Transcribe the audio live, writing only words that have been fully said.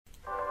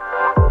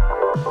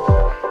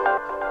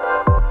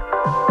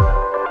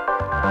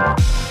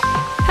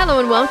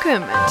and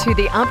welcome to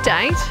The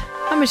Update.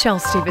 I'm Michelle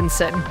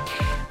Stevenson.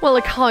 Well,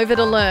 a COVID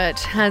alert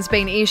has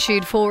been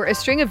issued for a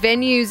string of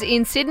venues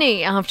in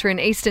Sydney after an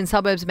eastern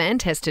suburbs man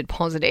tested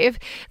positive.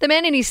 The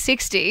man in his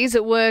 60s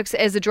works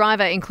as a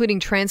driver, including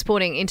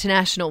transporting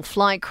international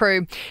flight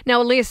crew. Now,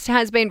 a list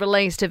has been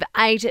released of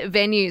 8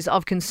 venues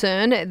of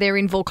concern. They're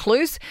in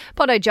Vaucluse,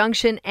 Bodo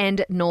Junction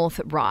and North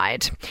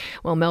Ryde.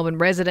 Well, Melbourne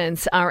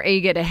residents are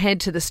eager to head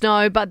to the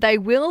snow, but they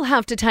will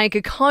have to take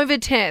a COVID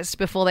test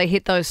before they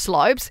hit those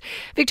slopes.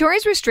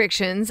 Victoria's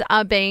restrictions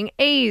are being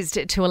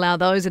eased to allow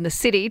those in the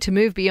city to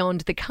move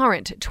beyond the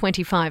current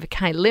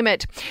 25k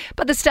limit.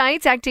 But the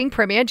state's acting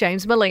Premier,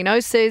 James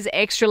Merlino, says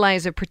extra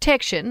layers of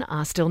protection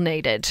are still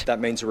needed. That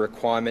means a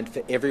requirement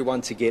for everyone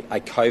to get a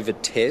COVID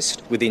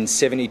test within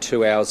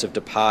 72 hours of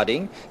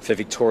departing for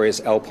Victoria's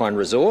alpine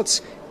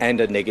resorts and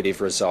a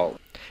negative result.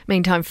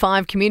 Meantime,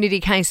 5 community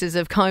cases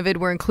of COVID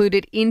were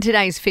included in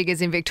today's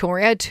figures in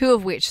Victoria, 2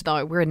 of which,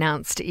 though, were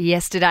announced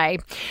yesterday.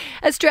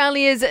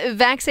 Australia's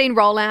vaccine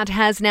rollout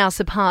has now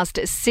surpassed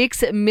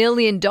 6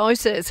 million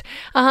doses.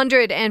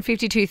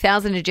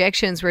 152,000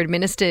 injections were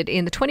administered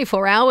in the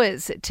 24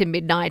 hours to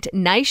midnight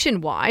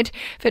nationwide.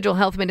 Federal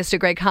Health Minister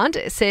Greg Hunt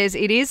says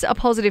it is a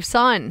positive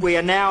sign. We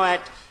are now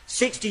at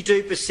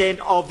 62%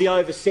 of the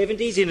over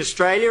 70s in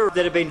Australia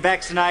that have been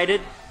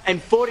vaccinated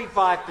and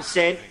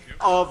 45%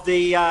 of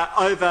the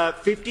over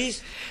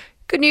 50s.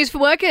 Good news for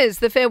workers.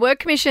 The Fair Work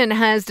Commission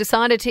has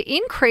decided to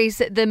increase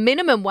the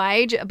minimum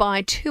wage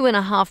by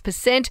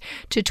 2.5%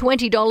 to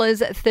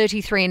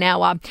 $20.33 an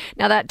hour.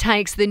 Now, that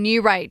takes the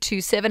new rate to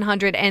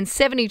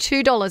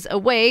 $772 a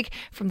week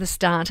from the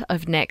start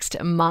of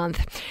next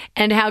month.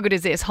 And how good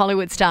is this?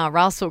 Hollywood star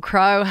Russell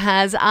Crowe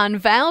has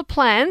unveiled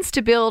plans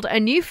to build a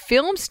new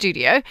film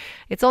studio.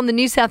 It's on the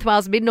New South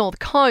Wales Mid-North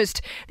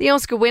Coast. The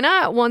Oscar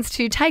winner wants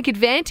to take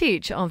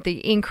advantage of the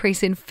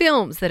increase in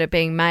films that are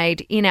being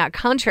made in our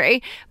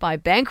country by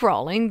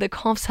bankrolling the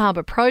Coffs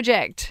Harbour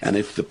project. And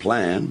if the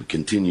plan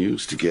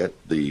continues to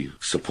get the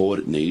support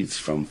it needs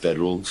from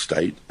federal,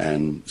 state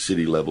and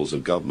city levels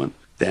of government,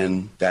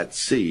 then that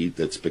seed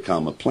that's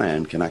become a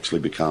plan can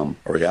actually become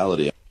a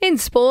reality. In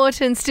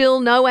sport, and still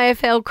no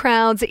AFL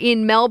crowds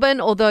in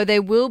Melbourne, although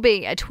there will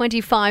be a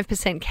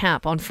 25%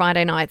 cap on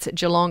Friday night's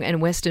Geelong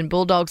and Western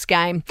Bulldogs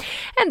game.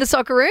 And the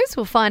Socceroos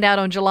will find out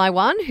on July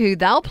 1 who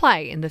they'll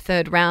play in the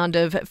third round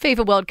of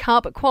FIFA World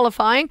Cup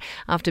qualifying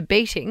after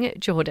beating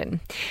Jordan.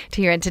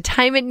 To your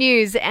entertainment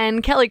news,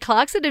 and Kelly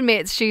Clarkson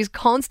admits she's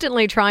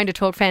constantly trying to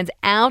talk fans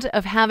out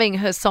of having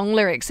her song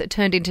lyrics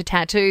turned into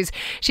tattoos.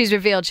 She's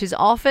revealed she's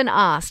often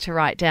asked to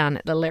write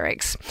down the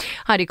lyrics.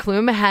 Heidi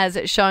Klum has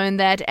shown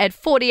that at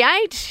 48,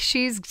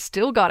 she's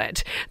still got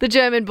it. The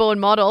German-born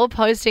model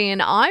posting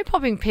an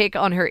eye-popping pic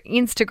on her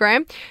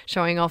Instagram,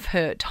 showing off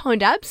her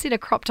toned abs in a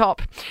crop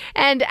top.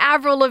 And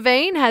Avril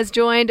Lavigne has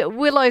joined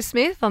Willow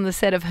Smith on the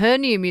set of her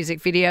new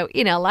music video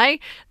in LA.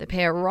 The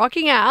pair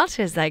rocking out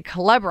as they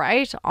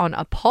collaborate on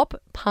a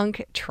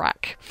pop-punk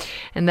track.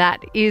 And that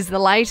is the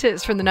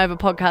latest from the Nova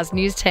Podcast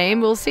news team.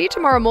 We'll see you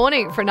tomorrow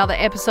morning for another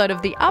episode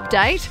of The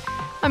Update.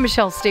 I'm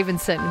Michelle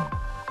Stevenson.